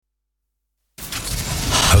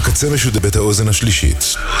הקצה משודר את האוזן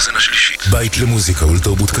השלישית. בית למוזיקה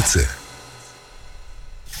ולתרבות קצה.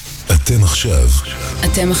 אתם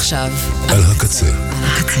עכשיו על הקצה.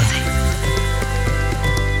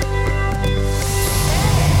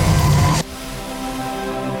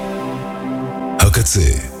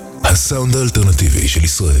 הקצה, הסאונד האלטרנטיבי של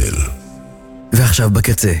ישראל. ועכשיו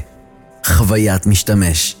בקצה, חוויית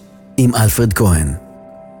משתמש עם אלפרד כהן.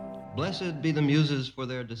 Blessed be the muses for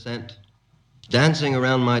their descent, dancing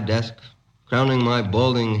around my desk, crowning my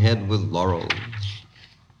balding head with laurels.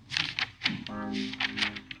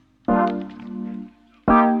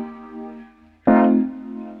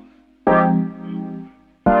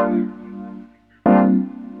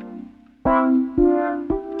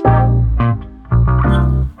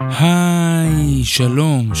 היי,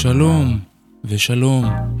 שלום, שלום ושלום,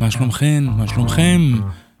 מה שלומכם? מה שלומכם?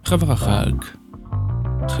 חבר החג.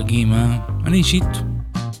 חגים, אני אישית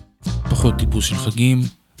פחות טיפוס של חגים,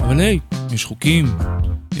 אבל היי, יש חוקים,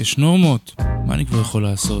 יש נורמות, מה אני כבר יכול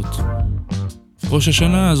לעשות? ראש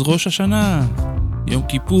השנה, אז ראש השנה, יום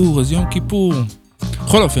כיפור, אז יום כיפור.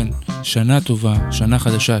 בכל אופן, שנה טובה, שנה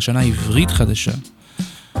חדשה, שנה עברית חדשה.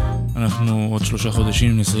 אנחנו עוד 3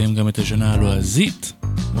 חודשים נסיים גם את השנה הלועזית.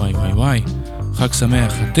 וואי וואי וואי, חג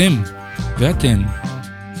שמח, אתם ואתן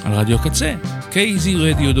על רדיו קצה,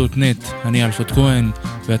 kzradio.net. אני אלפרד כהן,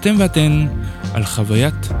 ואתם ואתן על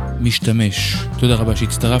חוויית משתמש. תודה רבה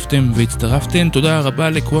שהצטרפתם והצטרפתן, תודה רבה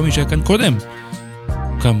לכל מי שהיה כאן קודם.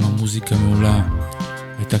 כמה מוזיקה מעולה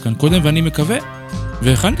הייתה כאן קודם, ואני מקווה,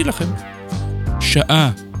 והכנתי לכם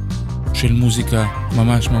שעה של מוזיקה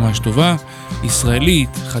ממש ממש טובה, ישראלית,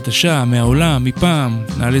 חדשה, מהעולם, מפעם,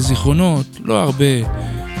 נעלה זיכרונות, לא הרבה,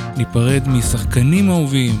 ניפרד משחקנים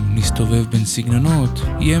אהובים, נסתובב בין סגנונות,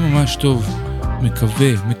 יהיה ממש טוב,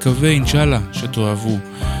 מקווה, אינשאללה, שתאהבו.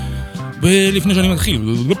 ולפני שאני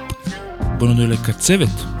מתחיל, בואו נודה לקצבת,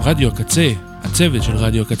 רדיו הקצה, הצוות של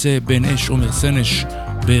רדיו הקצה, בן אש, עומר סנש,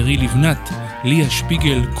 בארי לבנת, ליה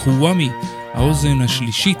שפיגל, קוואמי, האוזן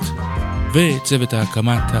השלישית, וצוות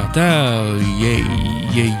ההקמת האתר,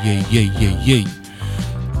 ייי.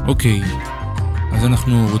 אוקיי, אז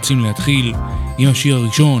אנחנו רוצים להתחיל עם השיר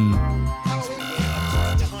הראשון.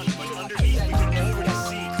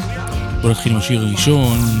 בואו נתחיל עם השיר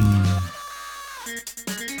הראשון.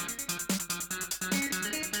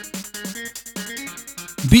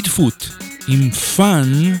 ביטפוט עם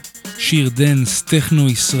פאן, שיר דנס טכנו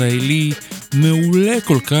ישראלי מעולה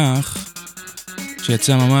כל כך,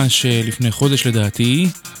 שיצא ממש לפני חודש לדעתי,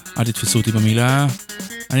 אל תתפסו אותי במילה,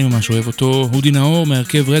 אני ממש אוהב אותו. הודי נאור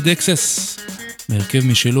מהרכב רד אקסס, מהרכב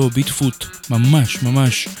משלו, ביטפוט, ממש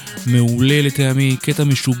ממש מעולה לטעמי, קטע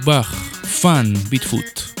משובח, פאן,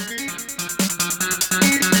 ביטפוט.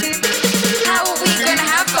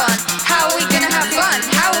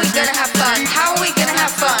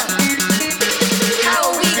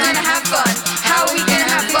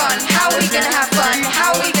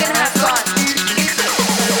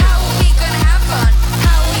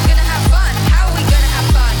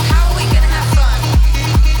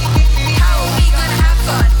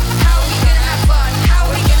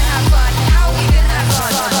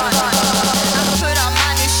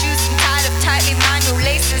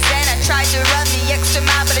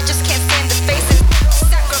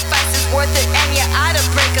 Worth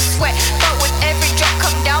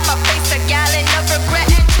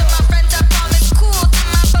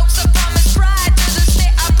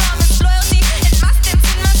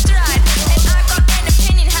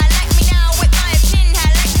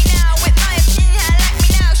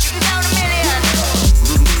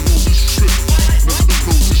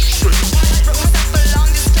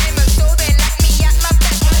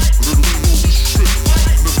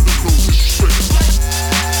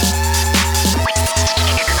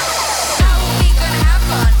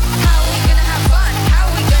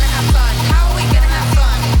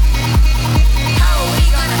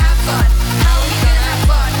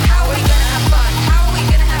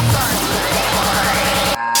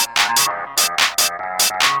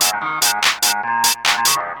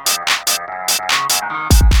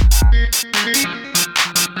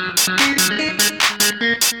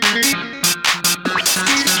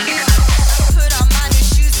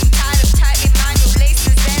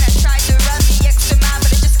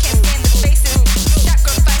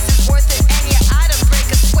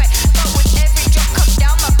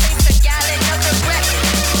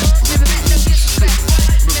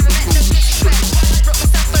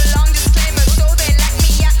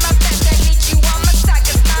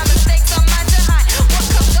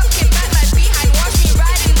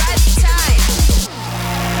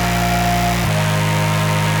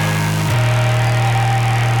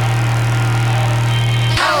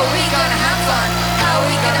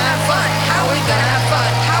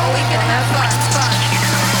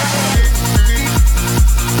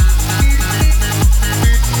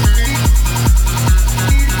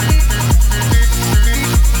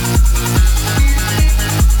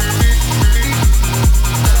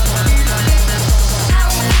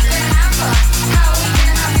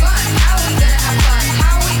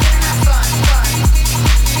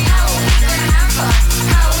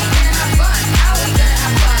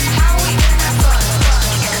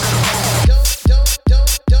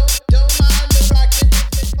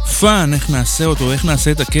פאן, איך נעשה אותו, איך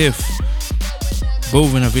נעשה את הכיף.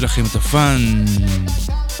 בואו ונביא לכם את הפאן.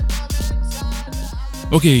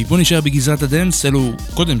 אוקיי, בואו נשאר בגזרת הדנס. אלו,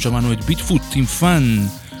 קודם שמענו את ביטפוט עם פאן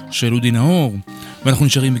של אודי נאור, ואנחנו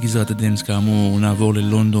נשארים בגזרת הדנס, כאמור, נעבור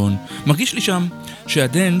ללונדון. מרגיש לי שם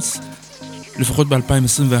שהדנס, לפחות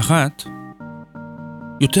ב-2021,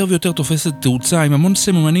 יותר ויותר תופסת תאוצה, עם המון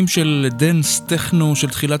סממנים של דנס טכנו של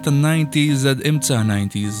תחילת ה-90s עד אמצע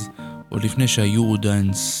ה-90s, עוד לפני שהיורו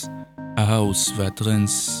דנס, ההאוס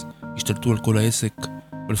והטרנס השתלטו על כל העסק,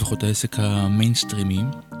 או לפחות העסק המיינסטרימי.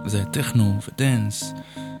 זה טכנו ודנס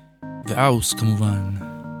והאוס כמובן.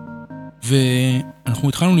 ואנחנו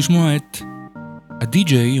התחלנו לשמוע את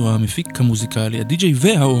הדי-ג'יי או המפיק המוזיקלי, הדי-ג'יי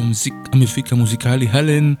והמפיק המוזיקלי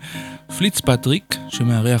הלן פליצפטריק,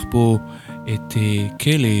 שמארח פה את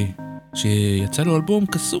קלי, שיצא לו אלבום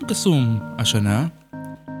קסום השנה,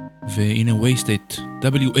 והנה Wasted,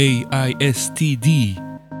 W-A-I-S-T-D.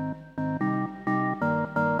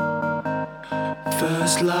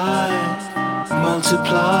 First life,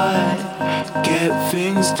 multiply, get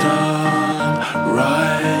things done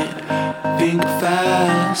right, think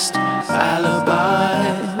fast, alibi,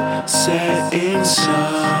 set in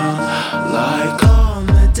sun, like on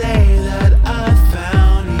the day that I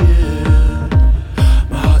found you,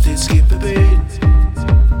 my heart did skip a beat,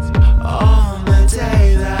 on the day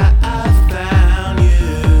that I found you,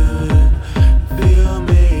 feel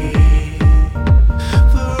me,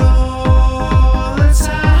 for all the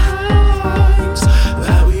times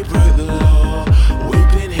that we broke the law,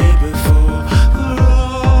 we've been here before, for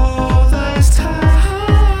all those times.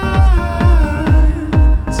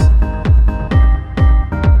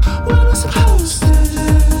 What am I supposed to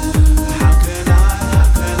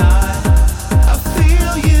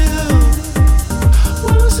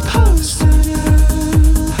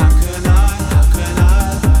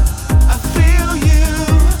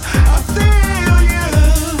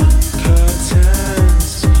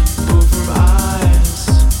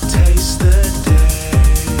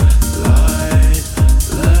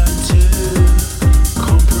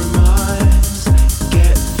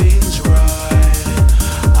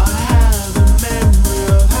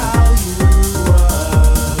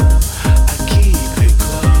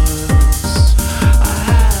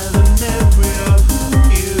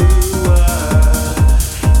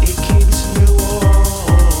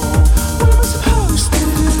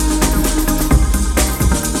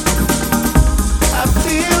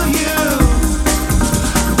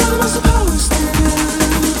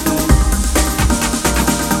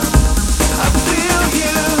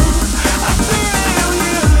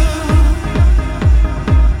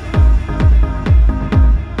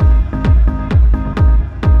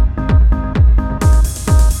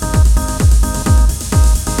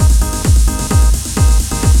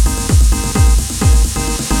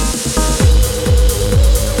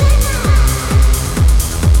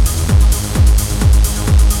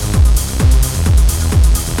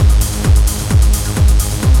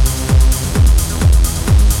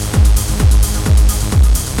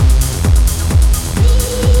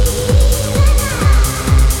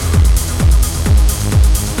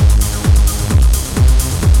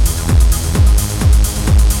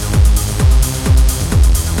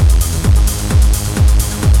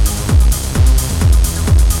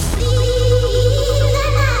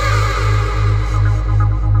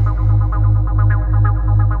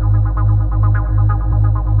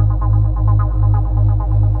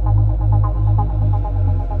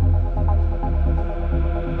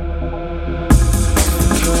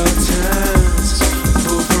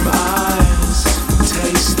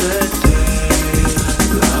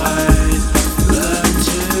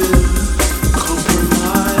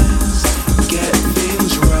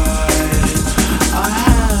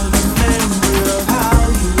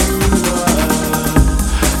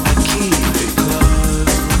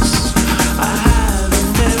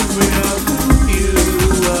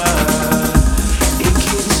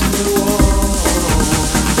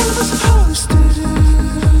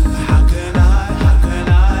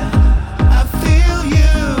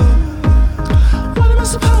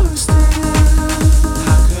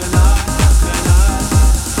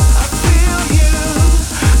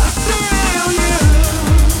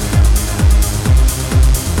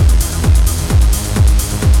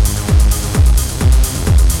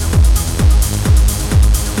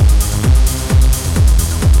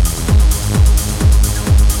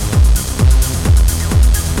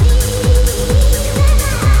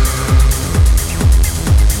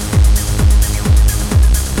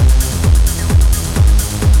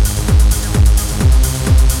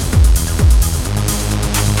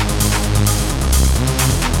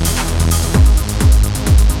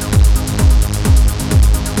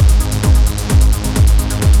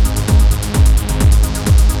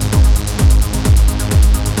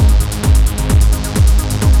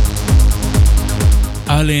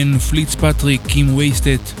אלן, פליץ פטריק, קים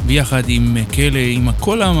וייסטט, ביחד עם קלה, עם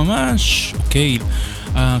הקול הממש, אוקיי,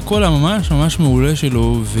 הקול הממש ממש מעולה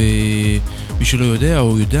שלו, ומי שלא יודע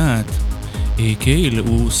או יודעת, קייל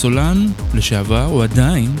הוא סולן לשעבר, או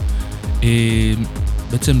עדיין,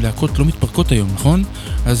 בעצם להקות לא מתפרקות היום, נכון?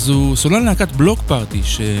 אז הוא סולן להקת בלוק פארטי,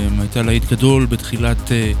 שהייתה להיט גדול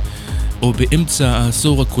בתחילת, או באמצע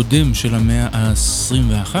העשור הקודם של המאה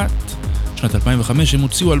ה-21, שנת 2005, הם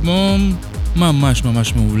הוציאו אלבום ממש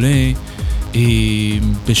ממש מעולה,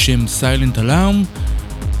 בשם Silent Alarm,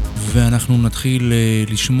 ואנחנו נתחיל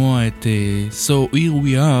לשמוע את So Here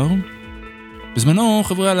We Are. בזמנו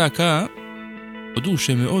חברי הלהקה הודו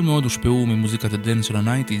שהם מאוד מאוד הושפעו ממוזיקת הדנס של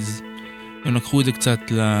ה-90s, הם לקחו את זה קצת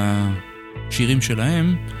לשירים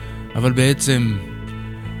שלהם, אבל בעצם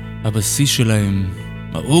הבסיס שלהם,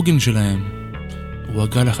 העוגן שלהם, הוא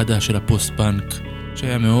הגל החדש של הפוסט-פאנק,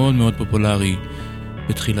 שהיה מאוד מאוד פופולרי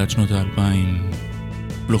בתחילת שנות ה-2000,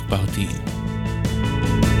 בלוק פארטי.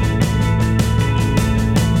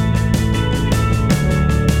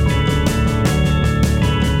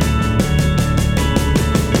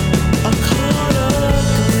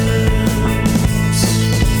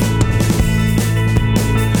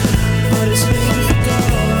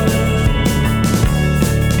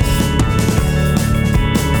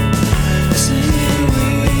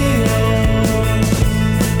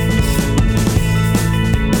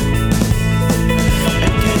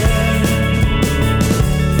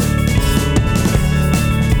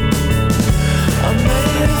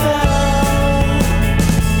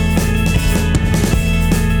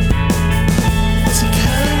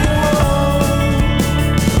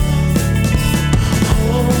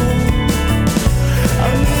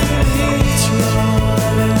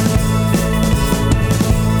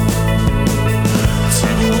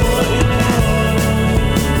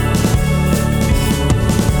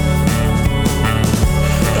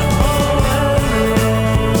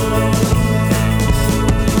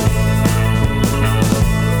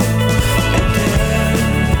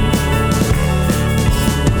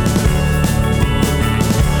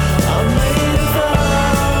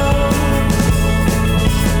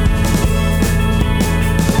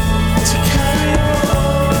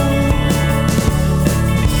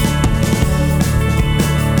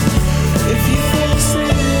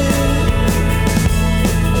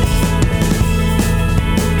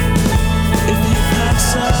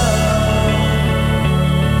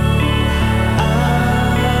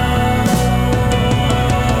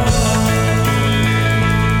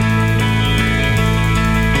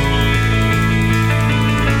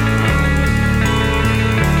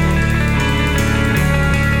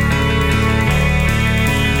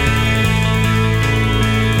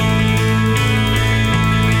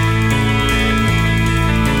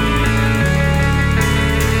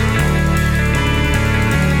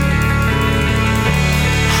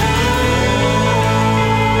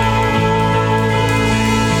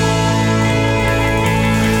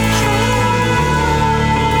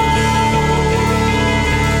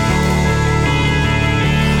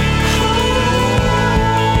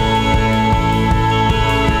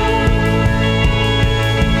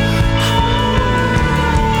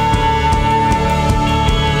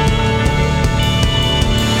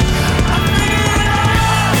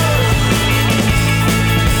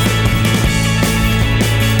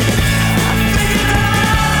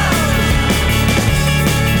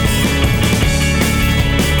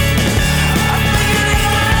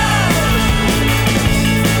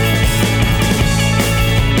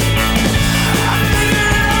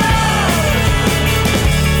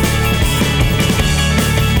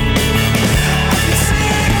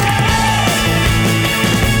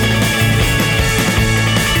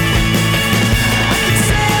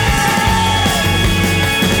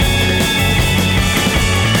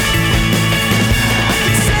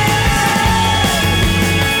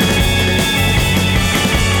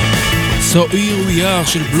 So Here We Are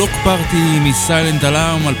של בלוק פארטי מסיילנט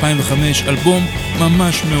אלארם 2005, אלבום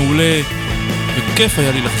ממש מעולה וכיף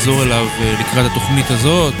היה לי לחזור אליו לקראת התוכנית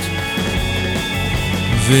הזאת.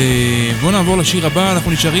 ובואו נעבור לשיר הבא,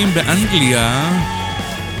 אנחנו נשארים באנגליה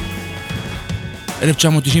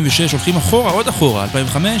 1996, הולכים אחורה, עוד אחורה,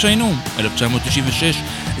 2005 היינו, 1996,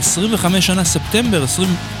 25 שנה, ספטמבר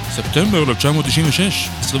 1996,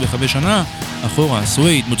 25 שנה אחורה,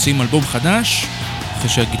 סווייד מוציאים אלבום חדש אחרי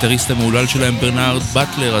שהגיטריסט המעולל שלהם ברנארד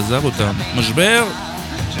באטלר עזב אותם. משבר?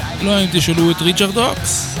 לא, אם תשאלו את ריצ'רד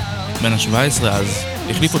דוקס, בן ה-17 אז,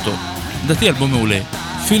 החליף אותו. לדעתי אלבום מעולה.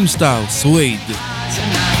 פילם סטאר, סווייד.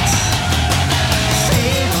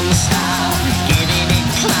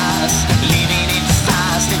 Living it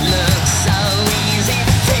fast, it looks so easy.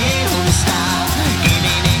 Film star,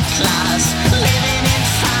 giving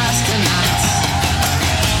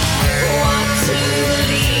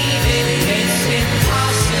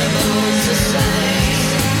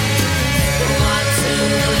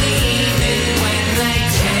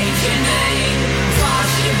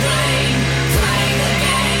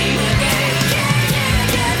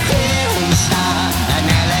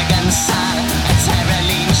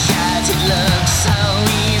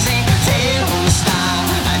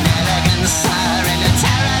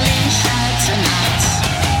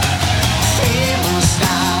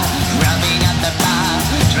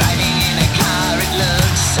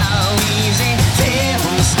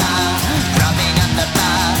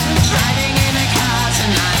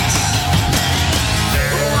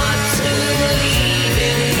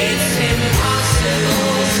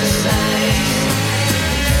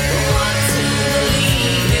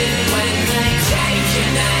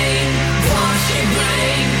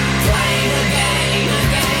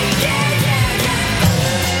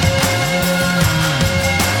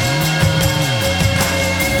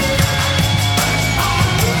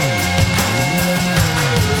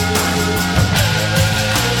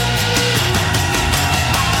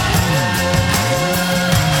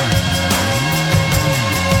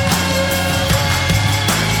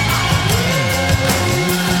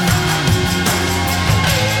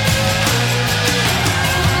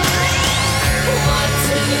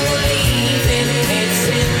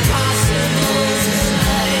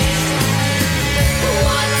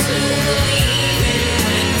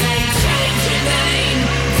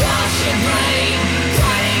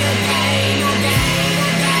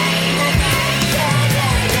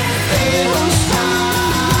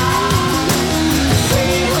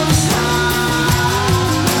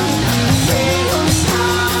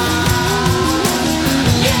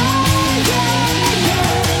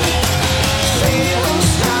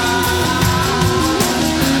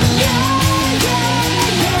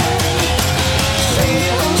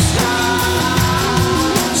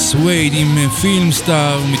וייד עם פילם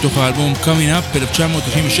סטאר מתוך האלבום Coming Up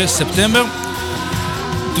 1996 ספטמבר.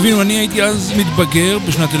 תבינו, אני הייתי אז מתבגר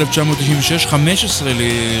בשנת 1996, 15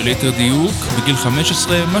 ליתר דיוק, בגיל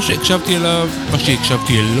 15. מה שהקשבתי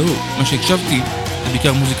זה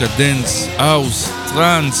בעיקר מוזיקה דנס, האוס,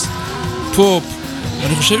 טרנס, פופ.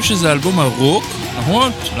 אני חושב שזה אלבום הרוק,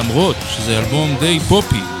 נכון? למרות שזה אלבום די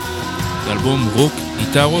פופי. זה אלבום רוק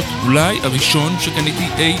גיטרות, אולי הראשון שקניתי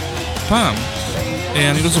אי פעם.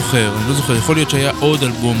 אני לא זוכר, יכול להיות שהיה עוד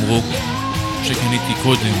אלבום רוק שקניתי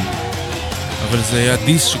קודם, אבל זה היה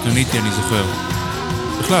דיס שקניתי, אני זוכר.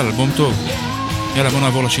 בכלל, אלבום טוב. יאללה, בוא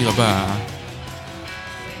נעבור לשיר הבא.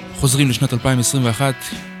 חוזרים לשנת 2021,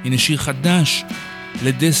 הנה שיר חדש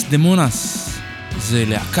לדס דמונס. זה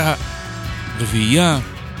להקה רביעייה.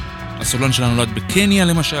 הסולן שלנו נולד בקניה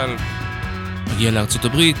למשל, מגיע לארצות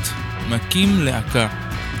הברית, מקים להקה.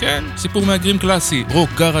 כן, סיפור מהגרים קלאסי, רוק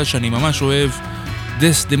גאראז' שאני ממש אוהב.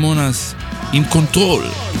 דס דמונס עם קונטרול.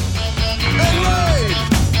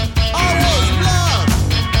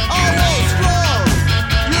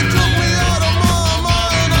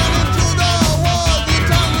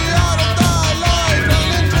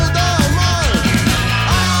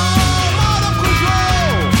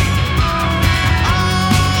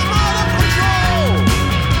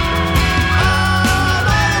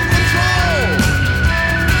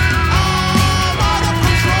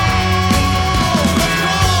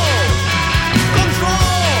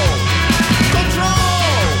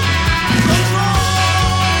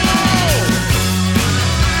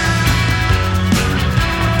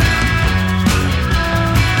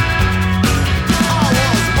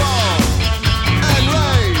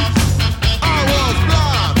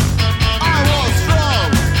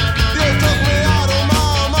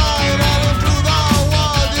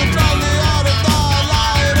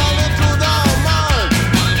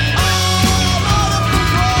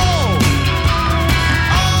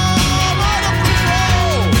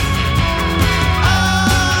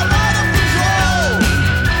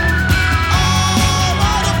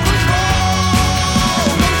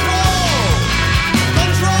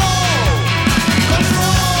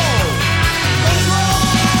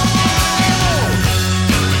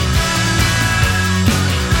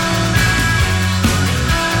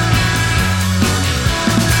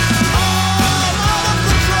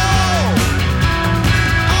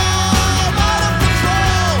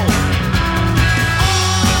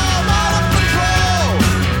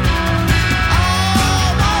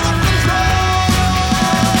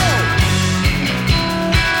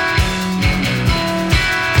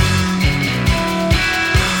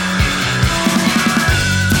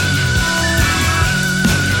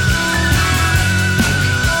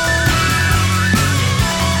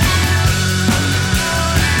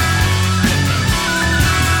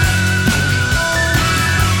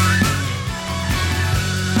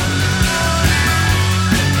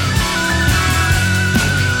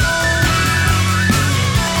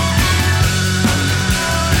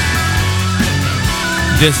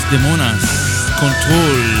 דס דמונס,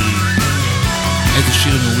 קונטרול. איזה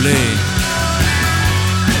שיר מעולה.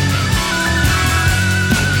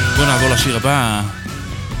 בואו נעבור לשיר הבא.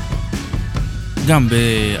 גם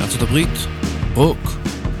בארצות הברית, רוק,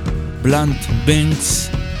 בלנט בנקס,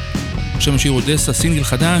 שם השיר אודסה, סינגל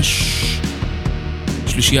חדש,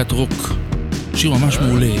 שלישיית רוק, שיר ממש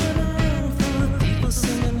מעולה.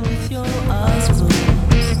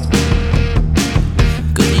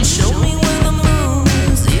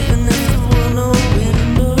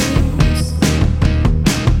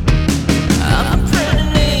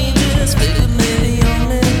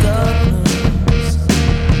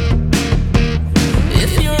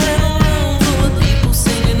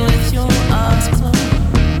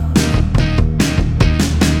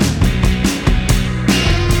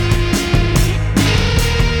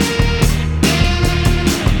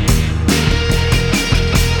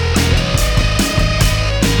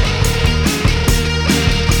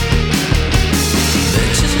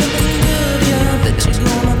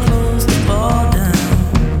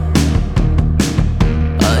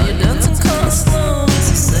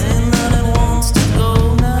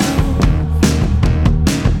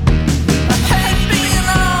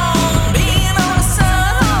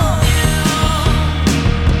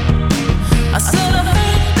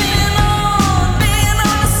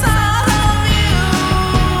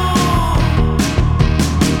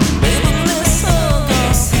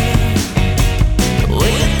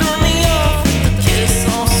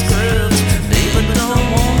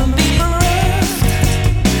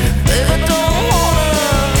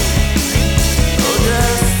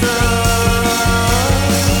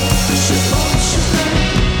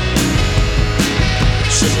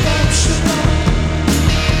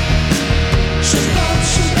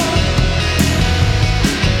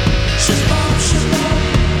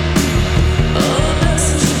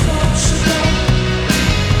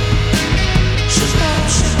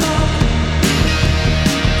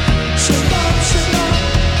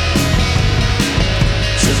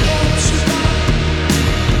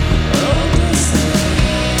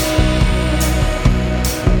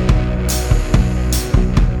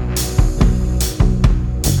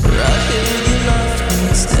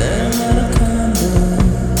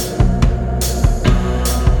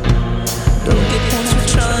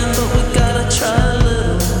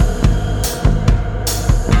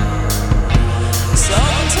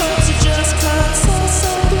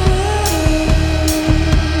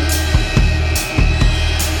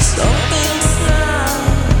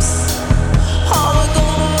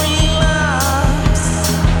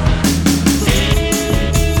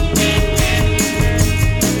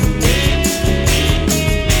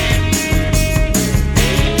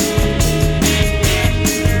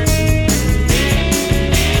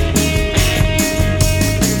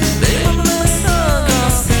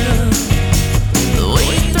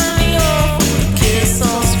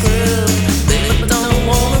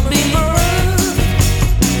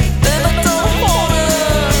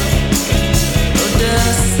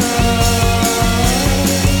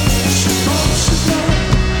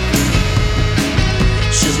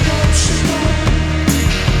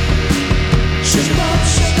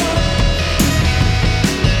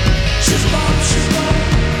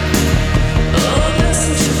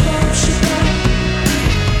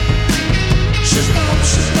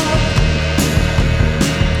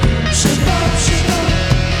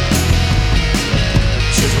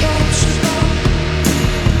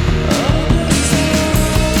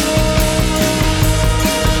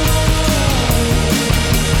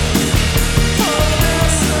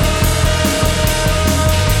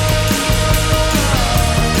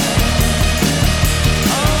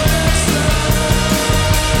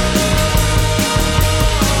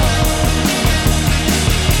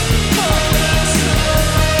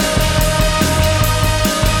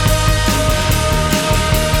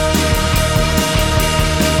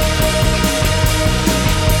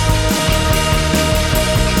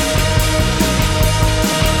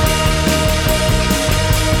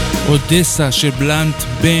 אודסה של בלנט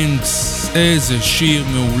בנקס, איזה שיר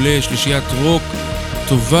מעולה, שלישיית רוק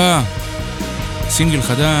טובה, סינגל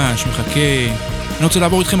חדש, מחכה. אני רוצה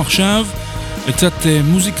לעבור איתכם עכשיו לקצת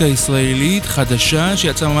מוזיקה ישראלית חדשה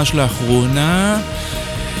שיצאה ממש לאחרונה.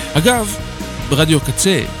 אגב, ברדיו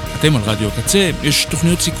קצה, אתם על רדיו קצה, יש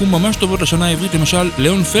תוכניות סיכום ממש טובות לשנה העברית, למשל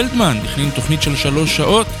ליאון פלדמן הכין תוכנית של 3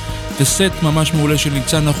 שעות וסט ממש מעולה של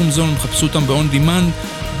ניצן נחום זון, חפשו אותם ב-on demand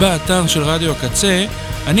באתר של רדיו הקצה.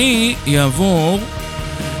 אני אעבור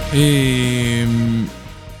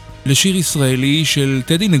לשיר ישראלי של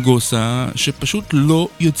טדי נגוסה שפשוט לא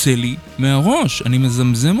יוצא לי מהראש, אני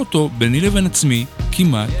מזמזם אותו ביני לבין עצמי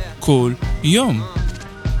כמעט כל יום.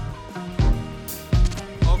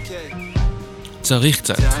 צריך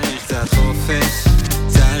קצת חופש,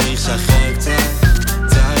 צריך שחרר קצת,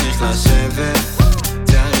 צריך לשבת,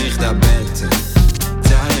 צריך לדבר קצת,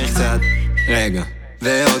 צריך קצת רגע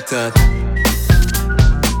ועוד קצת,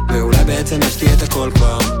 ואולי בעצם יש לי את הכל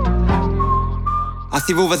כבר.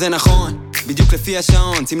 הסיבוב הזה נכון, בדיוק לפי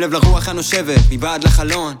השעון, שים לב לרוח הנושבת מבעד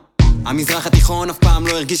לחלון. המזרח התיכון אף פעם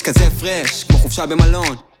לא הרגיש כזה פרש, כמו חופשה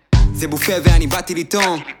במלון. זה בופה ואני באתי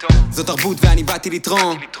לטעום, זו תרבות ואני באתי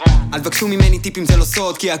לתרום. אל תבקשו ממני טיפים, זה לא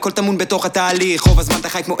סוד, כי הכל טמון בתוך התהליך. רוב הזמן אתה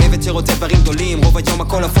חי כמו עבד שרוצה דברים גדולים, רוב היום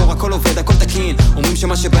הכל אפור, הכל עובד, הכל תקין. אומרים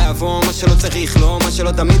שמה שבא יבוא, מה שלא צריך לא, מה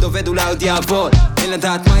שלא תמיד עובד אולי עוד יעבוד. אין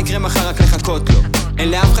לדעת מה יקרה מחר, רק לחכות לו.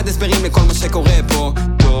 אין לאף אחד הסברים לכל מה שקורה פה.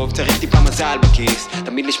 טוב, צריך טיפה מזל בכיס,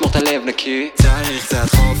 תמיד לשמור את הלב נקי. צריך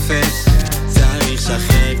קצת חופש, צריך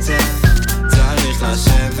שחרר קצת, צריך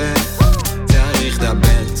לשבת, צריך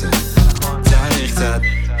לדבר קצת, צריך קצת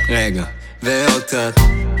רגע ועוד קצת,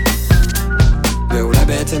 ואולי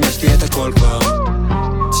בעצם יש לי את הכל כבר.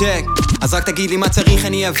 צ'ק, אז רק תגיד לי מה צריך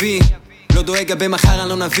אני אביא, לא דואג במחר אני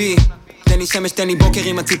לא נביא. תן לי שמש, תן לי בוקר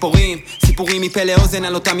עם הציפורים, סיפורים מפה לאוזן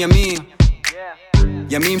על אותם ימים.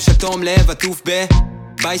 ימים של תום לב עטוף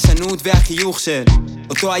ביישנות והחיוך של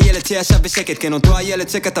אותו הילד שישב בשקט, כן אותו הילד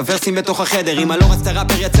שכתב ורסים בתוך החדר. אמא לא רצתה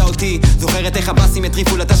ראפר יצא אותי, זוכרת איך הבאסים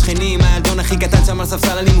הטריפו לה את השכנים. הילדון הכי קטן שם על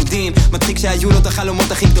ספסל הלימודים, מצחיק שהיו לו את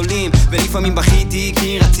החלומות הכי גדולים. ולפעמים בכיתי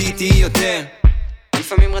כי רציתי יותר,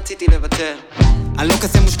 לפעמים רציתי לוותר. אני לא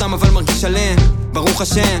כזה מושלם אבל מרגיש שלם, ברוך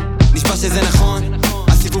השם, נשבע שזה נכון.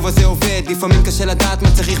 הסיבוב הזה עובד, לפעמים קשה לדעת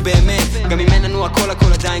מה צריך באמת, גם אם אין לנו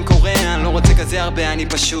הכל עדיין קורה. אני לא רוצה כזה הרבה, אני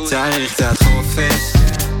פשוט צריך קצת חופש,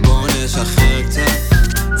 בוא נשחרר קצת,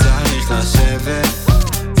 צריך לשבת,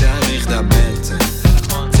 צריך לדבר קצת,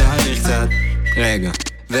 צריך קצת רגע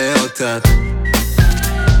ועוד קצת,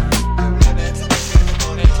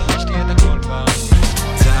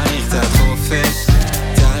 צריך קצת חופש,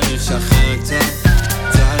 צריך לשחרר קצת,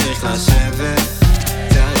 צריך לשבת,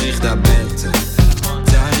 צריך לדבר קצת,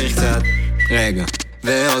 צריך קצת רגע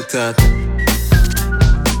ועוד קצת,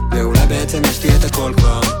 ואולי בעצם יש לי את הכל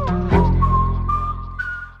כבר.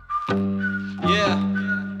 Yeah.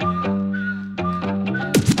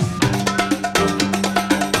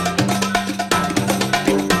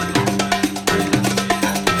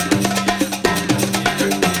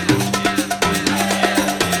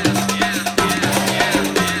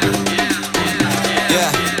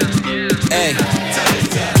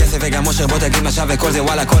 וגם מושר בוא תגיד מה שווה כל זה,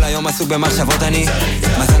 וואלה כל היום עסוק במחשבות אני.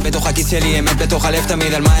 מזל בתוך הכיס שלי, אמת בתוך הלב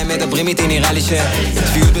תמיד, על מה הם מדברים איתי נראה לי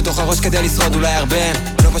שצפיות בתוך הראש כדי לשרוד אולי הרבה,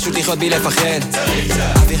 לא פשוט לחיות בי לפחד.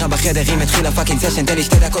 אווירה בחדר אם התחילה פאקינג סשן, תן לי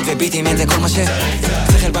 2 דקות וביטים, אין זה כל מה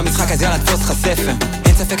שכל במשחק הזה, יאללה תפוס לך ספר.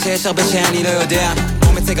 אין ספק שיש הרבה שאני לא יודע,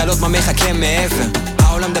 אומץ לגלות מה מחכה מעבר.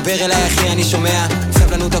 העולם מדבר אליי אחי אני שומע,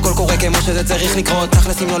 סבלנות הכל קורה כמו שזה צריך לקרות.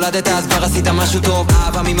 תכלס אם נולדת אז כבר עשית משהו טוב,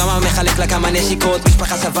 אהבה ממאמא מחלק לה כמה נשיקות,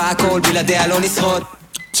 משפחה שווה הכל בלעדיה לא נשרוד.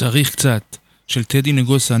 צריך קצת של טדי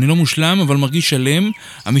נגוסה, אני לא מושלם אבל מרגיש שלם,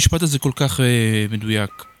 המשפט הזה כל כך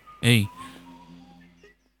מדויק.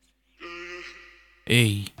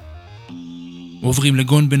 עוברים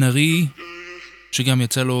לגון בן ארי שגם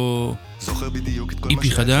יצא לו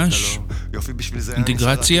איפי חדש,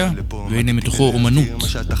 אינטגרציה, והנה מתוכו אומנות.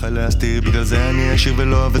 בגלל זה אני אשיר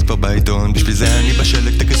ולא עובד כבר בעיתון, בשביל זה אני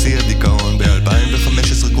בשלג תקסי הדיכאון.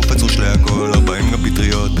 ב-2015 קופץ ראש להכל, 40 גם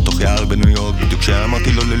פטריות בתוך יער בניו יורק, בדיוק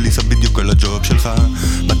שאמרתי לו לליסה בדיוק על הג'וב שלך,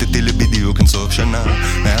 בתתי לי בדיוק אין סוף שנה.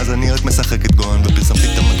 מאז אני רק משחק את גון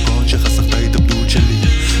ופרסמתי את המתכון שחסך את ההתאבדות שלי.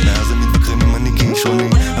 מאז הם מתווכחים אם אני כישרוני,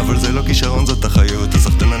 אבל זה לא כישרון זאת החיות,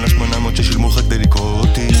 הסחטן על 800 ששילמו לך כדי לקרוא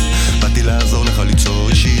אותי. באתי לעזור לך ליצור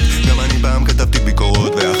אישית, גם אני פעם כתבתי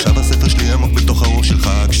ביקורות, ועכשיו הספר שלי עמוק בתוך הראש שלך,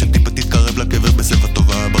 כשטיפה תתקרב לקבר בסבע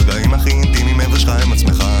טובה, ברגעים הכי אינטימיים מעבר שלך עם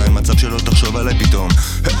עצמך, עם מצב שלא תחשוב עליי פתאום.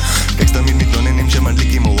 קקס תמיד מתלוננים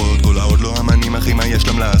שמדליקים אורות, כל העוד לא אמנים אחי מה יש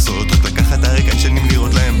להם לעשות, רק לקחת הרקן שנים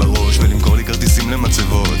לראות להם בראש ולמכור לי כרטיסים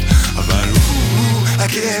למצבות. אבל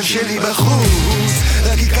שלי בחוץ,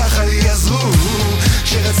 רק כי ככה לי עזרו,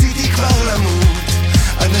 שרציתי כבר למות,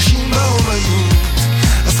 אנשים באומנות,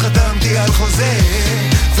 אז חתמתי על חוזה,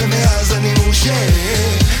 ומאז אני מורשה,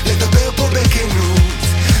 לדבר פה בכנות,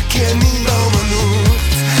 כי אני באומנות,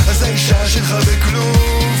 אז האישה שלך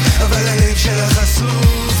בכלוב, אבל הלב שלך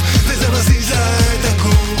חשוף, וזה מזיז את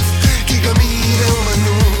הגוף, כי גם היא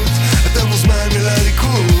באומנות, אתה מוזמן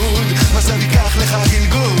לליכוד, מצב ייקח לך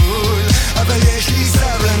גלגול, אבל יש לי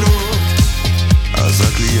סבלנות. אז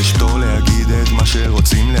רק לי יש תור להגיד את מה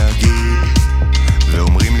שרוצים להגיד,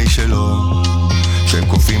 ואומרים לי שלא, שהם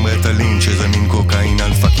קופים רטלין, שזה מין קוקאין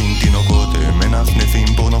על פאקינג תינוקות, הם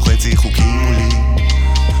מנפנפים פורנו חצי חוקים מולי,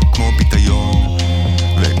 כמו פיתיון,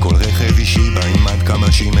 וכל רכב אישי בא עם עד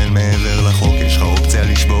כמה שימל מעבר לחוק, יש לך אופציה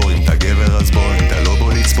לשבור, אם אתה גבר אז בוא, אם אתה לא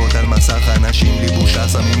בוא לצפות על מסך אנשים בלי בושה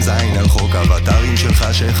שמים זין על חוק, אבטרים שלך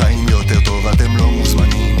שחיים יותר טוב, אתם לא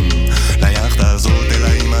מוזמנים ליחדה הזאת, אלא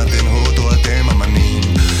אם אתן הוט או אתם אמנים,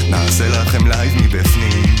 נעשה לכם לייב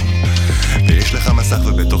מבפנים, ויש לך מסך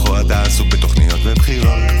ובתוכו אתה עסוק בתוכניות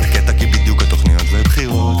ובחירות, הקטע כי בדיוק התוכניות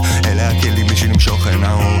ובחירות, אלה הכלים בשביל למשוך עין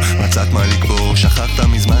האור, מצאת מה לקבור, שכחת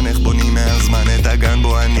מזמן איך בונים מהזמן את הגן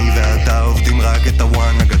בו אני ואתה עובדים רק את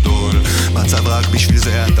הוואן הגדול, מצב רק בשביל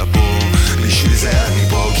זה אתה פה, בשביל זה אני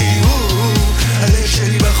פה, כי הוא הלב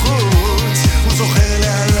שלי בחוץ, הוא זוכר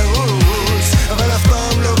לאן לרוץ, אבל אף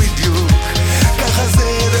פעם לא בדיוק, ככה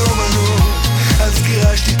זה באומנות, אז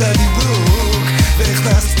גירשתי את הדיבוק,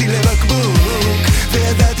 והכנסתי לבקבוק,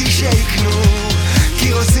 וידעתי שיקנו,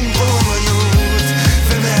 כי רוצים פה אומנות,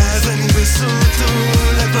 ומאז אני בסוטו,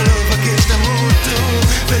 לפה לא מבקש תמותו,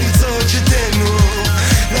 וליצות שתנו,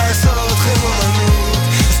 לעשות אתכם אומנות,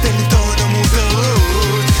 אז תן לי טון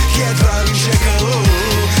המותרות, כי הדברים שקרו,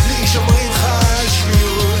 לי שומרים לך על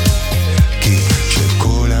שפיות, כי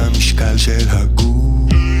כשכל המשקל של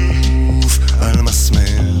הגוף על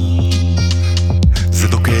מסמר, זה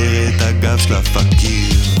דוקר את הגב של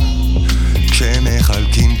הפקיר,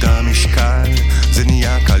 כשמחלקים את המשקל זה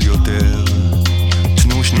נהיה קל יותר,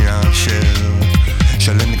 תנו שנייה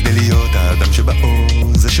שלם כדי להיות האדם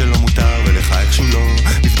שבאור, זה שלא מותר ולך איכשהו לא,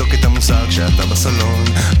 לבדוק את המושג כשאתה בסלון,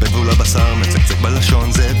 בגבול הבשר מצקצק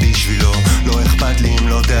בלשון, זה בשבילו, לא אכפת לי אם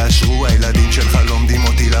לא תאשרו, הילדים שלך לומדים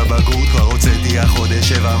אותי לבגרות, כבר הוצאתי החודש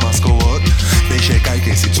 7 משכורות, די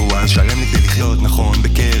שקייקס יצרו אז שלם לי כדי לחיות נכון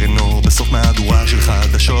בקרן אור, בסוף מהדורה של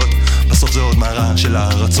חדשות, בסוף זה עוד מראה של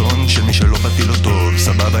הרצון, של מי שלא באתי לו טוב,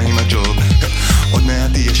 סבבה עם הג'וב, עוד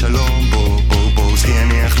מעט יהיה שלום, בוא כי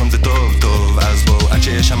אני אחלום זה טוב טוב, אז בוא עד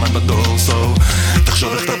שיש עמד בדור,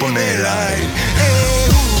 תחשוב איך אתה פונה אליי,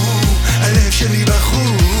 הלב שלי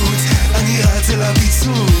בחוץ, אני רץ אל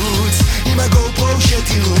הפיצוץ, עם הגו-פרו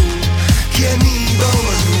שתראו, כי אני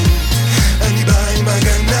באומנות, אני בא עם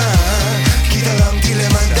הגנה, כי תרמתי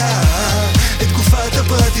למדע, את תקופת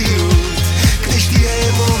הפרטיות, כדי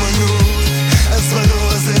שתהיה באומנות, אז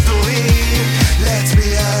בדור הזה תורים,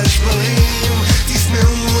 להצביע על שברים,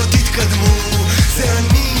 תשמעו או תתקדמו, זה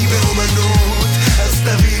אני באומנות, אז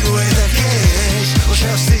תביאו את הקש, או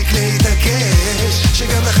שאפסיק להתעקש,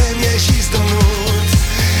 שגם לכם יש הזדמנות,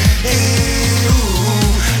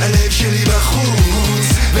 הלב שלי בחוץ,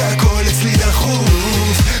 והכל אצלי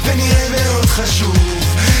דחוף, ונראה מאוד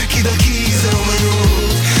חשוב, כי דרכי זה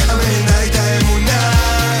אומנות, אמנה את האמונה,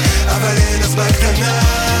 אבל אין אז בקטנה,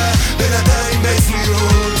 בינתיים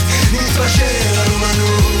בצניעות, נתפשר על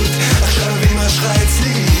אומנות, עכשיו אמא שלך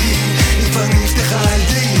אצלי, כבר נפתחה על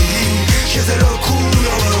די, שזה לא קול,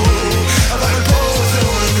 לא ברור, אבל פה זה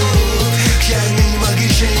אומנות, כשאני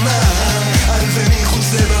מרגיש אימה, על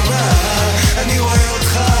ומחוץ לבמה, אני רואה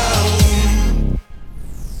אותך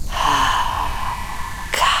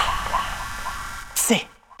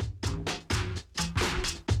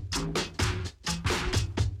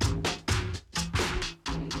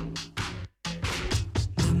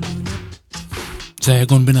זה היה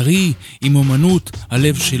גון בן ארי עם אומנות,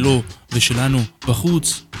 הלב שלו ושלנו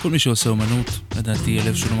בחוץ, כל מי שעושה אומנות, לדעתי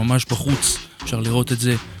הלב שלו ממש בחוץ, אפשר לראות את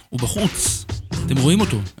זה, הוא בחוץ, אתם רואים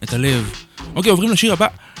אותו, את הלב. אוקיי, עוברים לשיר הבא,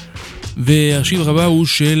 והשיר הבא הוא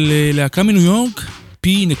של להקה מניו יורק,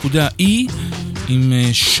 P.E עם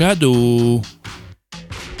Shadow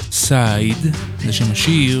Side, זה שם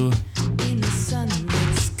השיר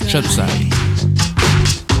Shadow Side.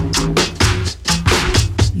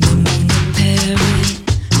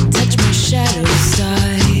 Shadow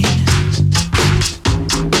side,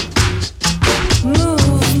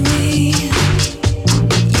 move me,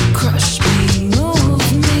 you crush me, move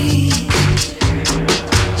me,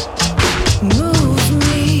 move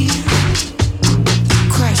me, you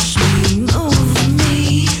crush me, move me.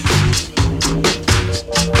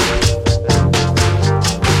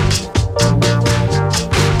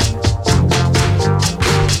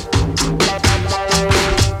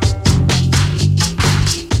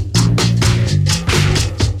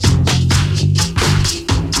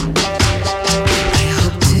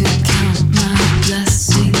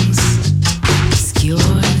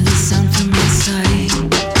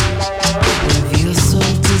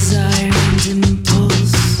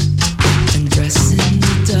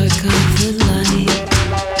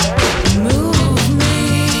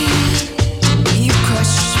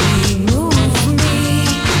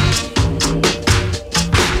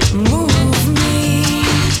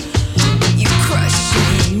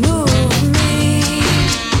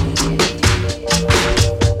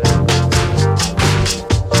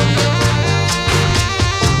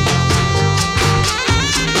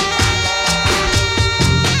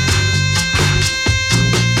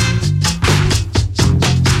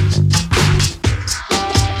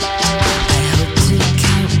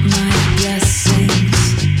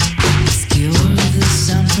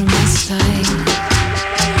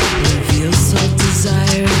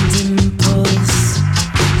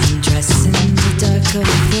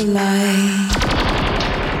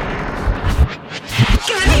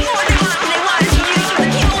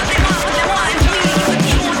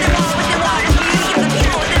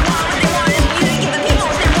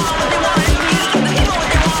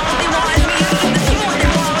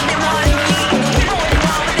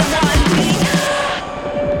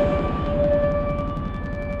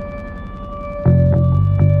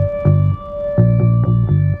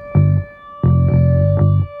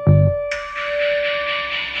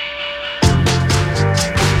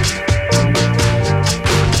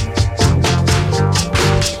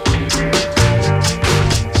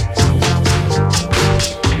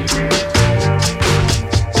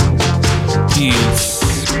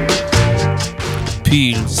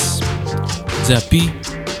 פילס זה ה-P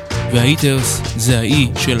וההיטרס זה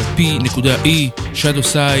ה-E של P.E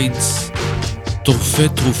Shadow Sides טורפי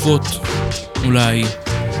תרופות אולי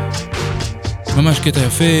ממש קטע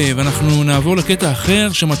יפה. ואנחנו נעבור לקטע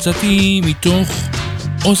אחר שמצאתי מתוך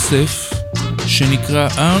אוסף שנקרא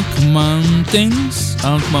Arc Mountains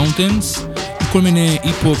עם כל מיני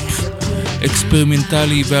היפ-הופ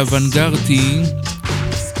אקספרימנטלי ואוונגרדי,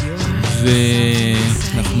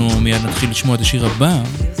 ואנחנו מיד נתחיל לשמוע את השיר הבא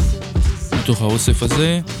מתוך האוסף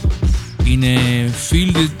הזה. הנה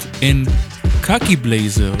Fielded and Khaki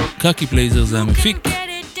Blazer זה המפיק,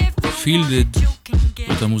 Fielded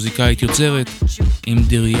זאת המוזיקאית יוצרת עם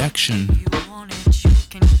The Reaction.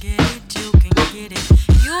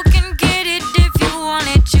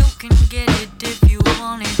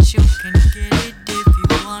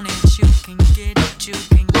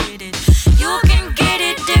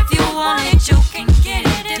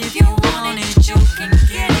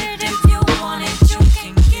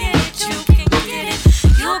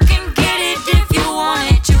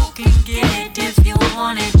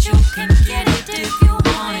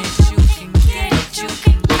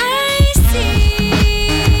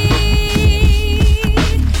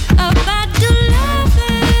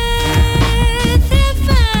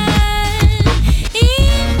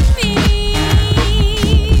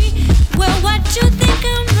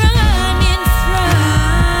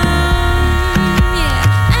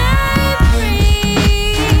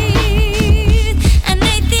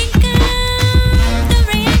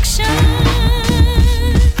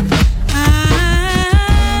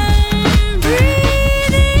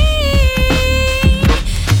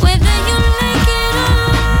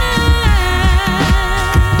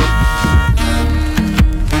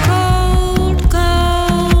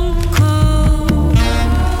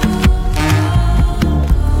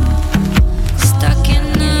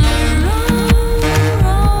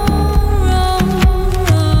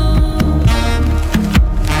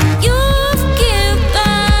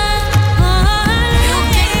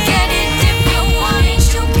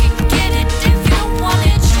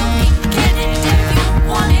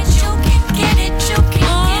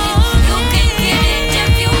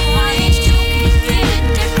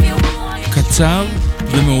 קצר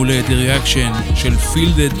ומעולה, The Reaction של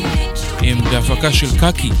Fielded עם בהפקה של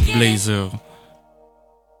Khaki Blazer.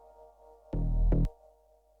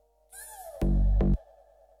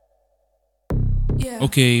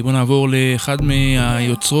 אוקיי, בוא נעבור לאחד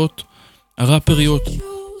מהיוצרות הראפריות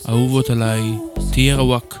אהובות עליי, תיארה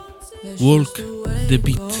וואק, Walk the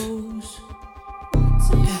Beat.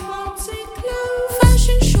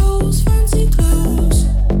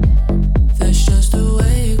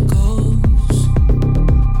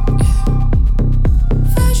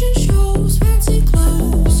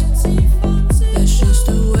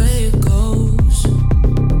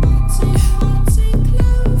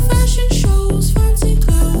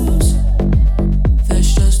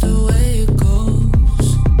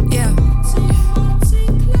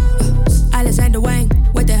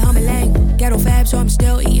 So I'm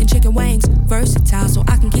still eating chicken wings. Versatile, so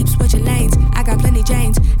I can keep switching lanes. I got plenty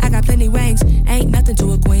chains, I got plenty rings. Ain't nothing to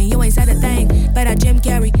a queen, you ain't said a thing. But I Jim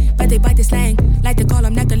Carrey, but they bite the slang. Like to call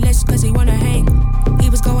him necklace, cause he wanna hang. He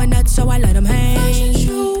was going nuts, so I let him hang. Fashion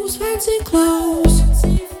shoes, fancy clothes.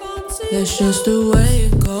 That's just the way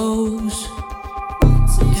it goes.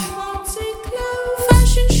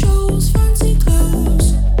 Fashion shoes, fancy clothes.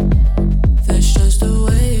 That's just the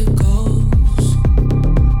way it goes.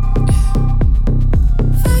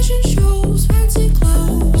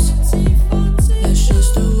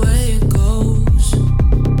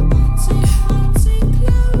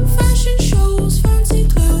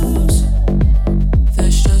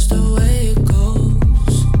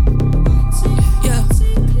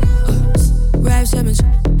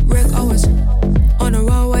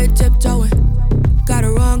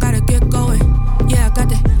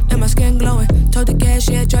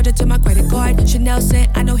 To my credit card, Chanel sent.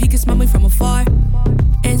 I know he can smell me from afar.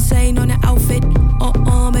 Insane on the outfit.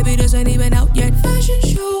 Maybe this ain't even out yet. Fashion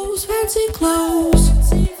shows, fancy clothes.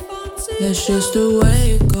 That's just the way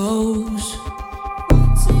it goes.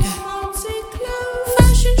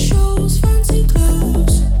 Fashion shows, fancy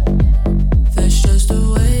clothes. That's just the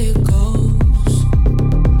way it goes.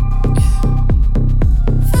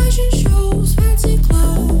 Fashion shows, fancy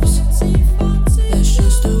clothes. That's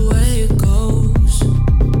just the way it goes.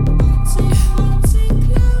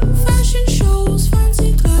 Fashion shows,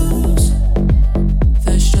 fancy clothes.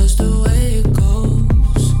 That's just the way it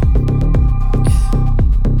goes.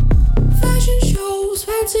 Fashion shows,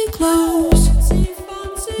 fancy clothes.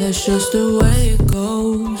 That's just the way it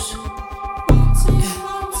goes.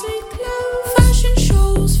 Fashion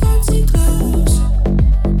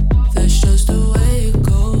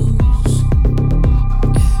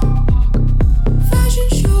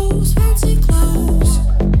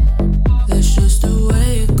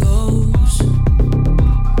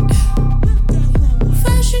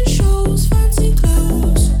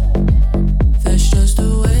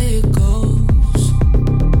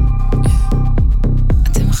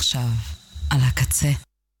בקצה.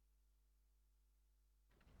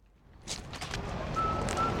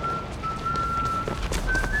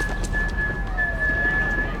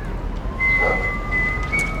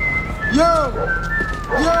 Yo!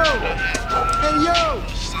 Yo! Hey, yo!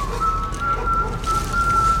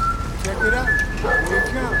 Check it out. Here it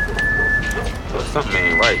comes. Something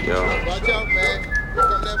ain't right, yo. Watch out, man. Here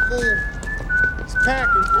come that fool. It's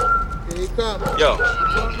packing. Here he comes.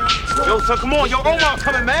 Yo, son, come on. Yo, Omar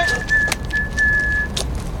coming, man.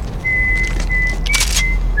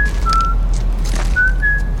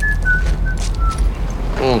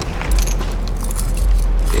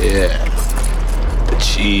 Yeah. The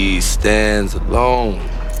cheese stands alone.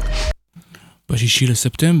 ב6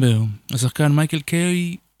 לספטמבר, השחקן מייקל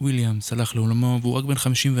קיי וויליאמס הלך לעולמו, והוא רק בן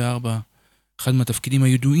 54. אחד מהתפקידים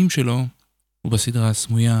הידועים שלו הוא בסדרה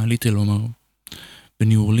הסמויה ליטל עומר.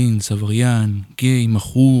 בניו אורלינס, עבריין, גיי,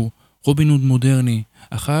 מכור, רובין הוד מודרני,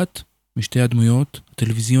 אחת משתי הדמויות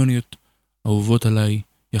הטלוויזיוניות האהובות עליי,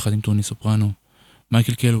 יחד עם טוני סופרנו.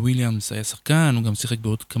 מייקל קיי וויליאמס היה שחקן, הוא גם שיחק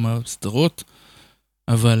בעוד כמה סדרות,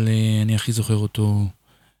 אבל אני הכי זוכר אותו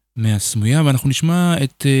מהסמויה, ואנחנו נשמע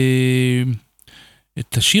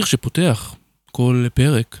את השיר שפותח כל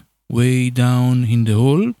פרק, Way Down in the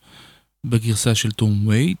Hole, בגרסה של תום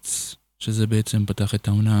וייטס, שזה בעצם פתח את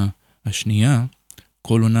העונה השנייה.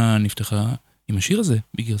 כל עונה נפתחה עם השיר הזה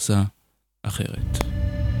בגרסה אחרת.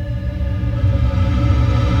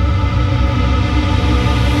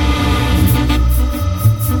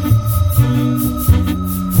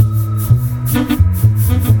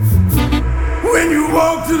 When you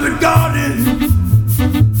walk through the garden,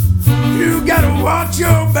 you gotta watch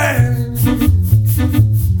your back.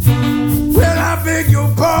 Well, I beg your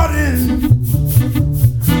pardon.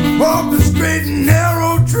 Walk the straight and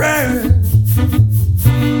narrow track.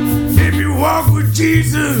 If you walk with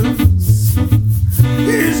Jesus,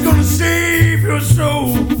 He's gonna save your soul.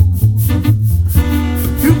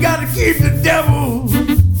 You gotta keep the devil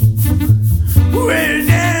way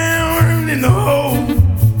down in the hole.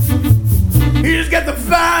 He's got the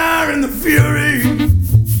fire and the fury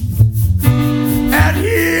at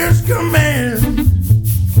His command,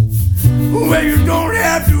 where you don't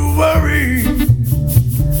have to worry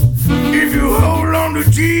if you hold on to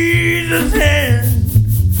Jesus' hand.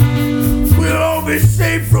 We'll all be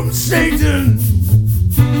safe from Satan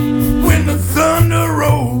when the thunder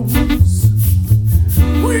rolls.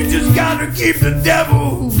 We just gotta keep the devil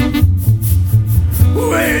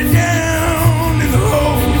way down in the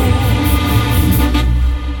hole.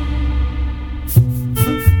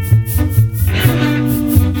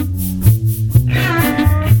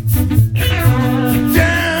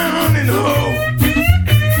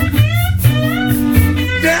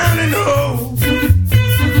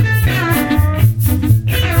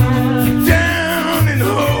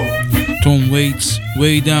 תום וייטס,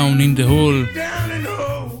 Way Down in the Hole.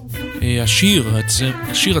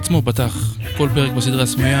 השיר עצמו פתח כל פרק בסדרה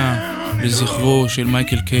הסמויה לזכרו של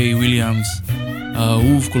מייקל קיי וויליאמס,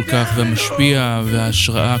 האהוב כל כך והמשפיע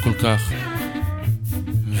וההשראה כל כך.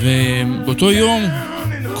 ובאותו יום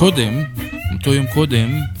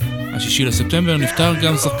קודם, ה6 לספטמבר, נפטר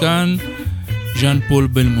גם שחקן ז'אן פול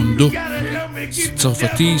בלמונדו,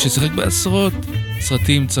 צרפתי ששיחק בעשרות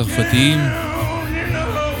סרטים צרפתיים.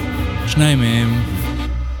 שניים מהם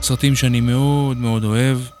סרטים שאני מאוד מאוד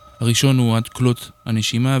אוהב. הראשון הוא עד כלות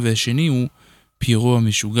הנשימה, והשני הוא פיירו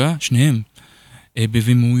המשוגע, שניהם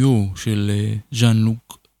בבימויו של ז'אן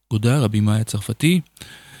לוק גודר, הבימאי הצרפתי.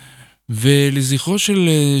 ולזכרו של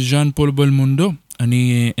ז'אן פול בלמונדו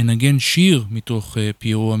אני אנגן שיר מתוך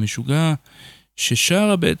פיירו המשוגע,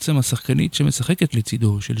 ששרה בעצם השחקנית שמשחקת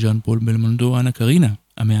לצידו של ז'אן פול בלמונדו, אנה קרינה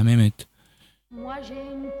המהממת. Moi j'ai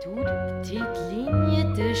une toute petite ligne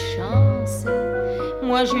de chance.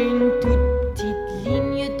 Moi j'ai une toute petite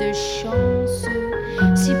ligne de chance.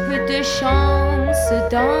 Si peu de chance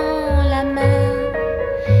dans la main,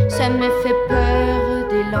 ça me fait peur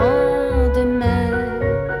des lendemains.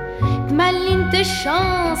 Ma ligne de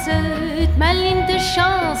chance, ma ligne de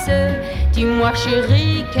chance. Dis-moi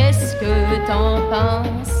chérie, qu'est-ce que t'en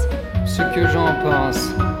penses? Ce que j'en pense,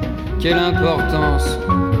 quelle importance.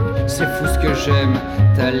 C'est fou ce que j'aime,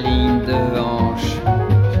 ta ligne de hanche,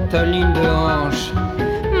 ta ligne de hanche.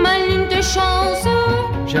 Ma ligne de chance,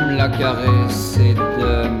 j'aime la caresser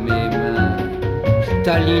de mes mains.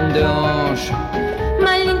 Ta ligne de hanche,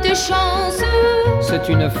 ma ligne de chance. C'est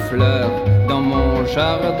une fleur dans mon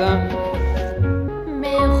jardin.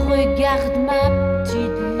 Mais regarde ma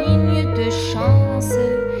petite ligne de chance.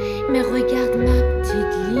 Mais regarde ma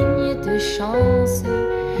petite ligne de chance.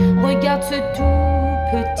 Regarde ce tout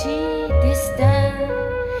petit destin,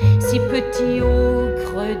 si petit au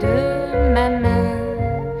creux de ma main.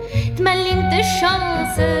 ma ligne de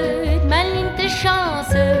chance, ma ligne de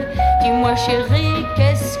chance. Dis-moi chérie,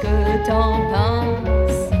 qu'est-ce que t'en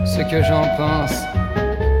penses? Ce que j'en pense,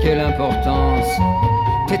 quelle importance.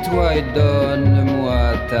 Tais-toi et donne-moi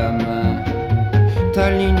ta main. Ta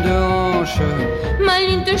ligne de hanche, ma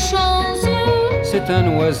ligne de chance. C'est un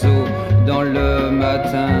oiseau dans le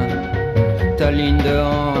matin. Ta ligne de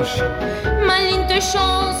hanche, ma ligne de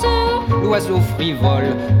chance. L'oiseau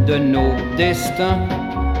frivole de nos destins.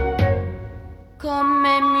 Quand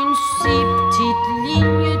même une si petite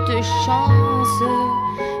ligne de chance.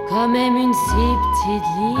 Quand même une si petite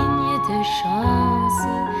ligne de chance.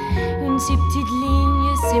 Une si petite ligne,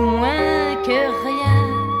 c'est moins que rien.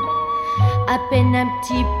 À peine un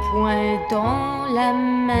petit point dans la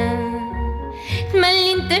main. Ma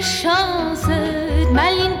ligne de chance, ma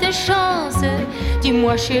ligne de chance.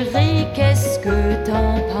 Dis-moi chérie, qu'est-ce que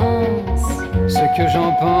t'en penses? Ce que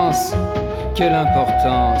j'en pense, quelle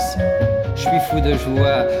importance. Je suis fou de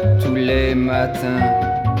joie tous les matins.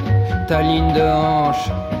 Ta ligne de hanche,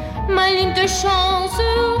 ma ligne de chance.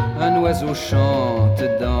 Un oiseau chante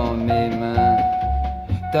dans mes mains.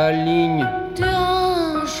 Ta ligne de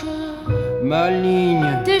hanche, ma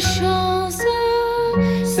ligne de chance.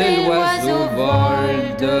 C'est l'oiseau vol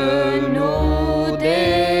de nos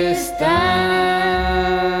destins.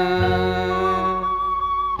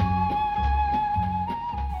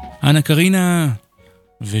 אנה קרינה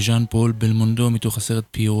וז'אן פול בלמונדו מתוך הסרט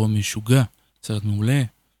פיירו משוגע, סרט מעולה,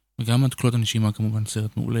 וגם התקלות הנשימה כמובן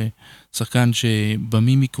סרט מעולה, שחקן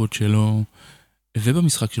שבמימיקות שלו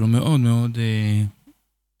ובמשחק שלו מאוד מאוד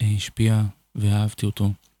השפיע ואהבתי אותו,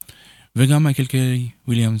 וגם מייקל קיי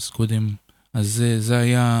וויליאמס קודם. אז זה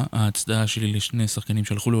היה ההצדעה שלי לשני שחקנים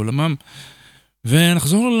שהלכו לעולמם.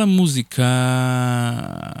 ונחזור למוזיקה.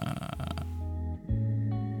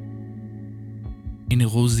 הנה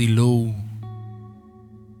רוזי לואו,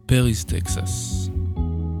 פריס, טקסס.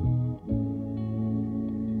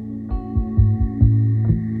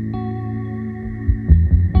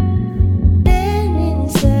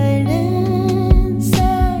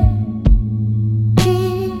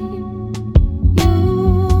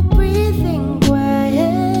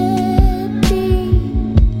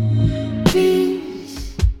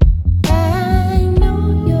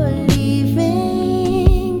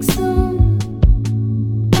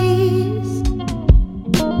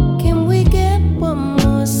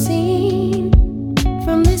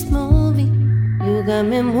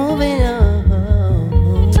 Me moving on.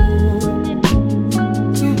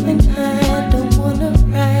 You and I don't wanna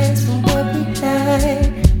rise from where we died,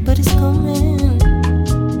 but it's coming.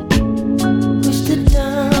 Wish the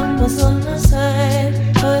dawn was on our side,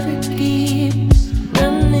 but it keeps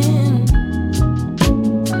running.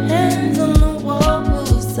 Hands on the wall,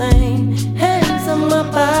 Hussein. Hands on my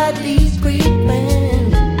body, creeping.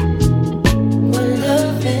 We're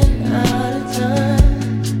loving out of time.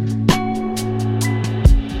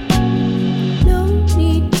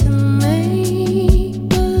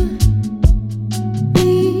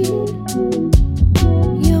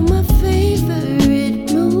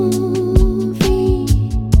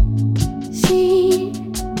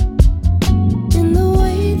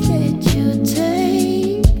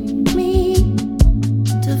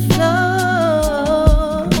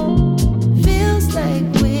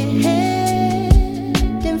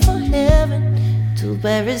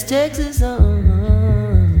 Paris, Texas,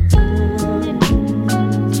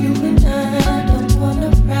 You and I don't wanna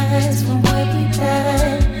rise from where we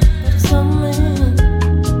died, but it's coming.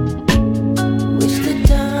 Wish the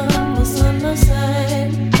dawn was on our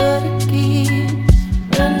side, but it keeps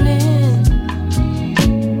running.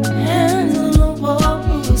 Hands on the wall,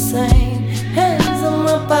 Hussein. Hands on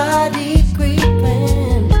my body,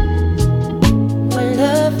 creeping. We're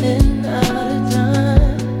loving out of time.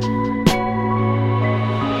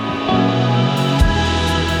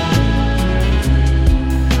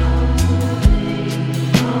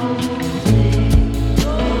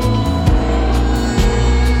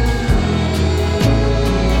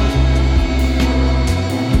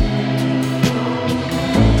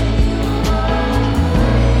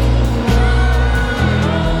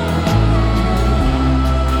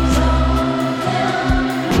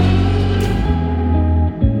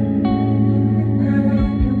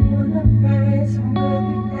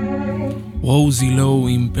 רוזי לואו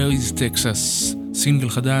עם פריס, טקסס, סינגל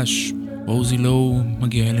חדש. רוזי לואו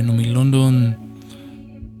מגיע אלינו מלונדון,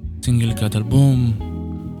 סינגל לקראת אלבום,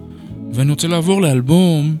 ואני רוצה לעבור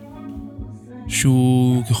לאלבום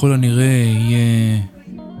שהוא ככל הנראה יהיה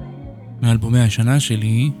מאלבומי השנה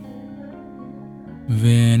שלי,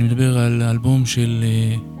 ואני מדבר על האלבום של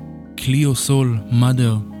קליו סול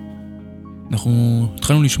מאדר, אנחנו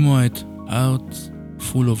התחלנו לשמוע את Heart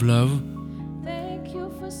Full of Love,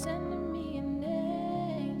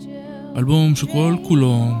 אלבום שכל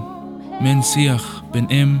כולו מעין שיח בין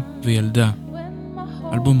אם וילדה,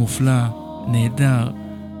 אלבום מופלא, נהדר,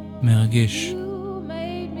 מרגש,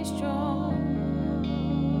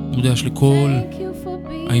 מודש לכל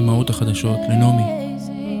האימהות החדשות, לנומי.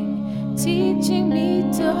 Teaching me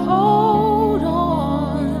to hold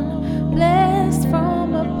on, blessed from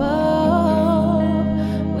above,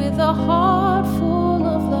 with a heart full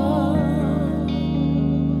of love.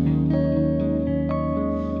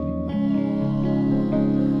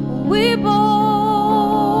 We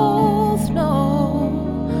both know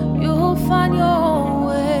you'll find your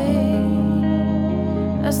way.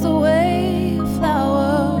 That's the way a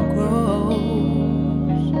flower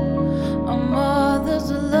grows. A mother's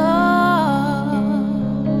love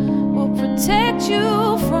will protect you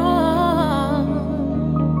from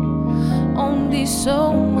only so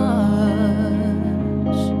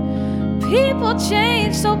much. People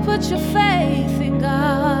change, so put your faith in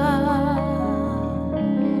God.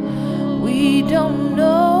 We don't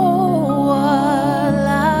know what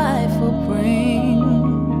life will bring,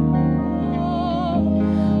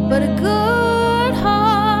 but a good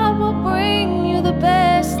heart will bring you the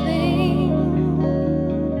best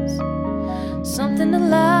things. Something to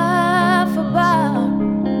laugh about,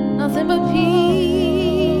 nothing but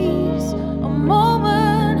peace. A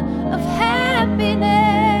moment of happiness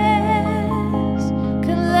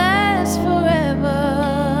can last forever.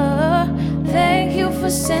 Thank you for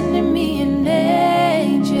sending me an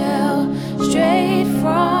angel straight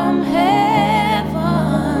from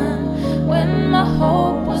heaven. When my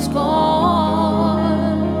hope was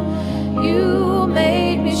gone, you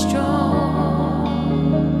made me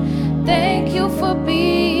strong. Thank you for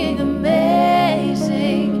being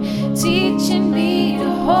amazing, teaching me to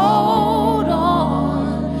hold on,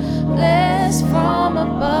 blessed from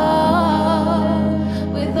above,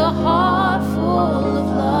 with a heart full of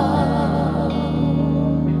love.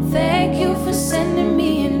 Thank you for sending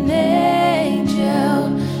me an angel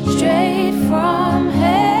straight from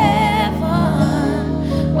heaven.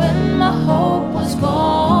 When my hope was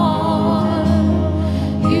gone,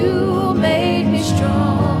 you made me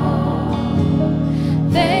strong.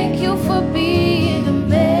 Thank you for being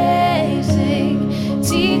amazing,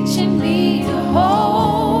 teaching me to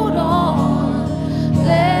hold on,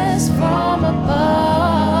 blessed from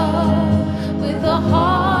above, with a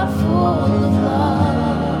heart full of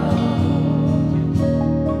love.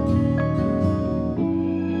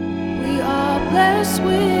 We are blessed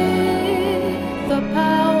with the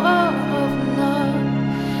power of love.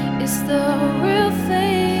 It's the real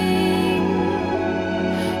thing.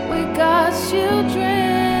 We God's children.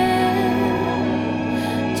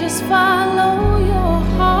 Just follow your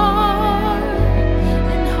heart.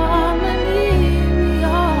 In harmony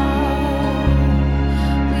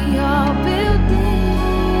we are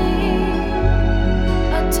building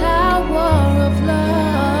a tower of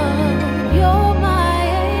love. You're my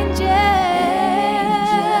angel,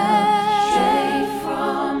 straight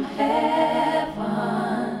from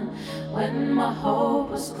heaven. When my hope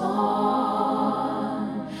was gone,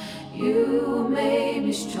 you made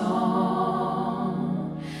me strong.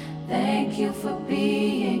 Thank you for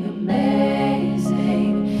being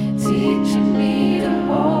amazing, teaching me to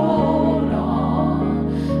hold on,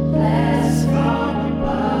 blessed from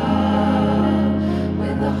above,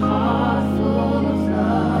 with a heart full of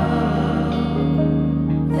love.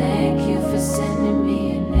 Thank you for sending me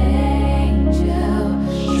an angel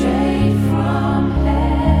straight from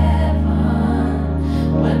heaven.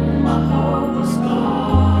 When my hope was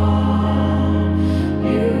gone,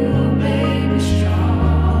 you made me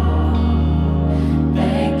strong.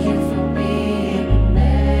 Thank you for being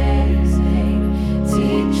amazing,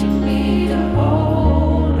 teaching me to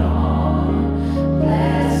hold on,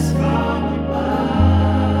 blessed from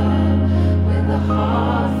above, with a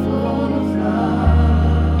heart full of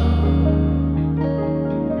love.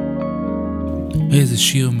 איזה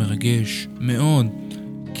שיר מרגש מאוד,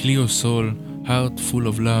 קליו סול, Heart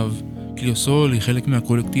Full of Love. קליו סול היא חלק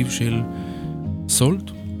מהקולקטיב של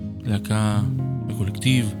סולט, להקה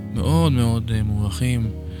וקולקטיב מאוד מאוד מוערכים,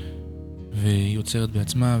 והיא יוצרת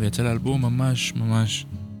בעצמה, ויצא לאלבום ממש ממש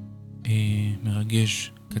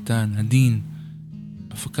מרגש, קטן, עדין,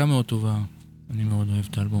 הפקה מאוד טובה. אני מאוד אוהב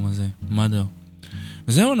את האלבום הזה, Mother.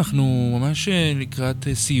 וזהו, אנחנו ממש לקראת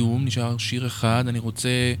סיום, נשאר שיר אחד. אני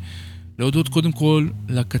רוצה להודות קודם כל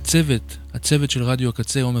לקצוות, הצוות של רדיו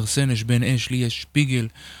הקצה, עומר סנש, בן אש, ליה שפיגל,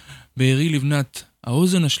 בארי לבנת,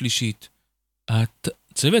 האוזן השלישית,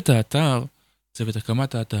 צוות האתר, צוות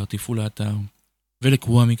הקמת האתר, תפעול האתר,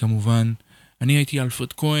 ולקוואמי כמובן, אני הייתי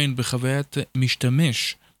אלפרד כהן בחוויית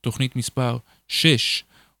משתמש, תוכנית מספר 6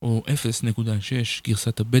 או 0.6,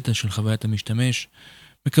 גרסת הבטא של חוויית המשתמש.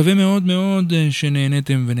 מקווה מאוד מאוד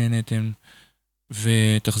שנהנתם ונהנתם,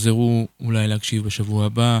 ותחזרו אולי להקשיב בשבוע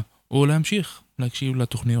הבא, או להמשיך להקשיב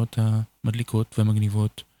לתוכניות המדליקות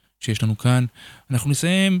והמגניבות שיש לנו כאן. אנחנו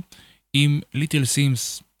נסיים עם ליטל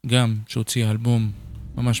סימס, גם שהוציא אלבום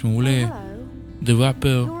ממש מעולה, The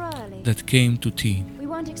Rapper That Came to Tea. We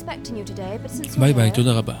weren't expecting you today, but since ביי you're ביי, here,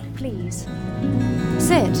 תודה רבה. please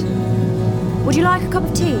sit. Would you like a cup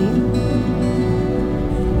of tea?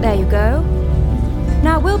 There you go.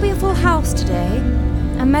 Now it will be a full house today,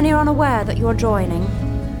 and many are unaware that you're joining.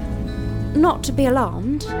 Not to be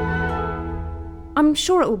alarmed. I'm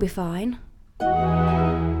sure it will be fine.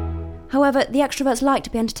 However, the extroverts like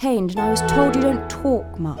to be entertained, and I was told you don't talk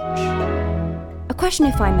much. A question,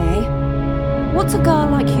 if I may. What's a girl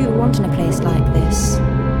like you want in a place like this?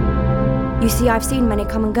 You see, I've seen many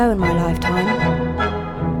come and go in my lifetime.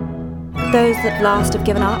 Those that last have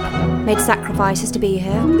given up, made sacrifices to be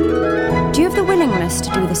here. Do you have the willingness to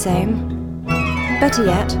do the same? Better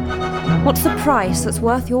yet, what's the price that's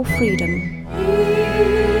worth your freedom?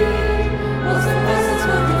 What's the price that's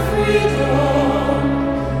worth your freedom?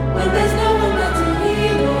 When there's no one left to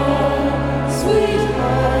hear your sweet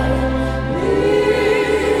heart.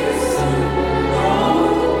 Listen,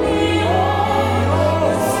 don't be all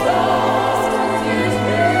the stars that you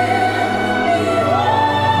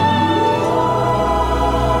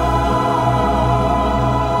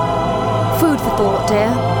Food for thought,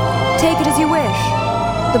 dear. Take it as you wish.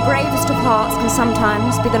 The bravest of hearts can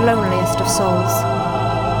sometimes be the loneliest of souls.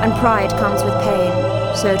 And pride comes with pain,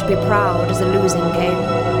 so to be proud is a losing game.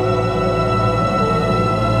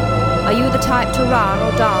 Are you the type to run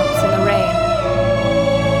or dance in the rain?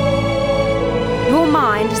 Your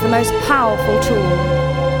mind is the most powerful tool.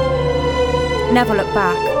 Never look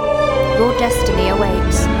back. Your destiny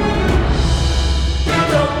awaits.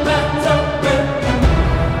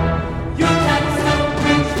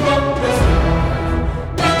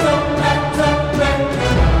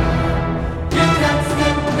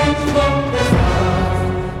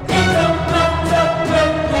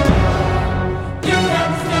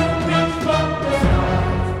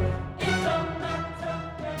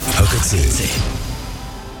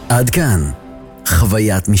 עד כאן,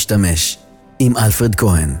 חוויית משתמש עם אלפרד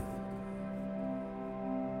כהן.